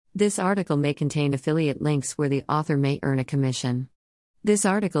This article may contain affiliate links where the author may earn a commission. This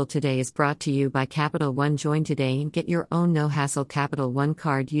article today is brought to you by Capital One. Join today and get your own no-hassle Capital One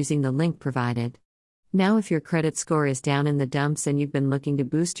card using the link provided. Now, if your credit score is down in the dumps and you've been looking to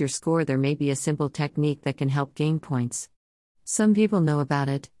boost your score, there may be a simple technique that can help gain points. Some people know about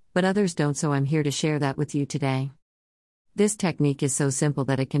it, but others don't, so I'm here to share that with you today. This technique is so simple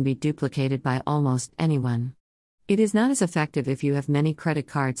that it can be duplicated by almost anyone. It is not as effective if you have many credit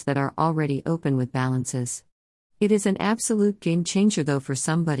cards that are already open with balances. It is an absolute game changer though for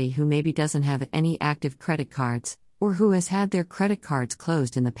somebody who maybe doesn't have any active credit cards, or who has had their credit cards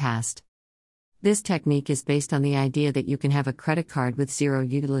closed in the past. This technique is based on the idea that you can have a credit card with zero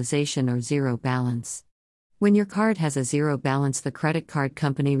utilization or zero balance. When your card has a zero balance, the credit card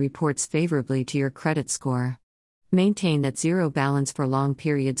company reports favorably to your credit score. Maintain that zero balance for long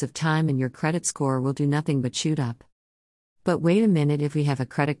periods of time and your credit score will do nothing but shoot up. But wait a minute, if we have a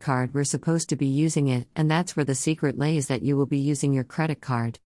credit card, we're supposed to be using it, and that's where the secret lays, that you will be using your credit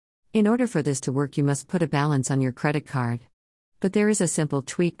card. In order for this to work, you must put a balance on your credit card. But there is a simple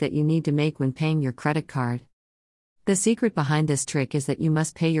tweak that you need to make when paying your credit card. The secret behind this trick is that you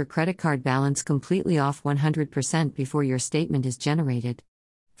must pay your credit card balance completely off 100% before your statement is generated.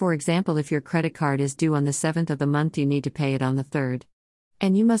 For example, if your credit card is due on the 7th of the month, you need to pay it on the 3rd.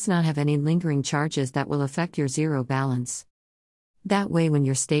 And you must not have any lingering charges that will affect your zero balance. That way, when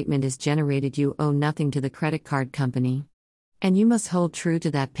your statement is generated, you owe nothing to the credit card company. And you must hold true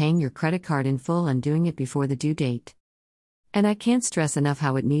to that, paying your credit card in full and doing it before the due date. And I can't stress enough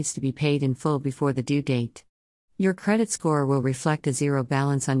how it needs to be paid in full before the due date. Your credit score will reflect a zero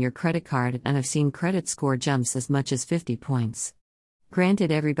balance on your credit card, and I've seen credit score jumps as much as 50 points.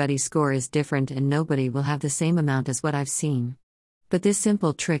 Granted, everybody's score is different and nobody will have the same amount as what I've seen. But this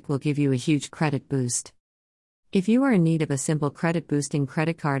simple trick will give you a huge credit boost. If you are in need of a simple credit boosting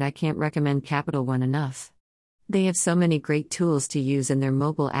credit card, I can't recommend Capital One enough. They have so many great tools to use, and their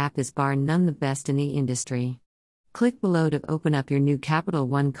mobile app is bar none the best in the industry. Click below to open up your new Capital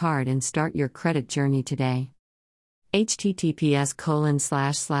One card and start your credit journey today.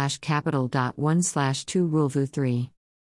 https://capital.one/2rulvu3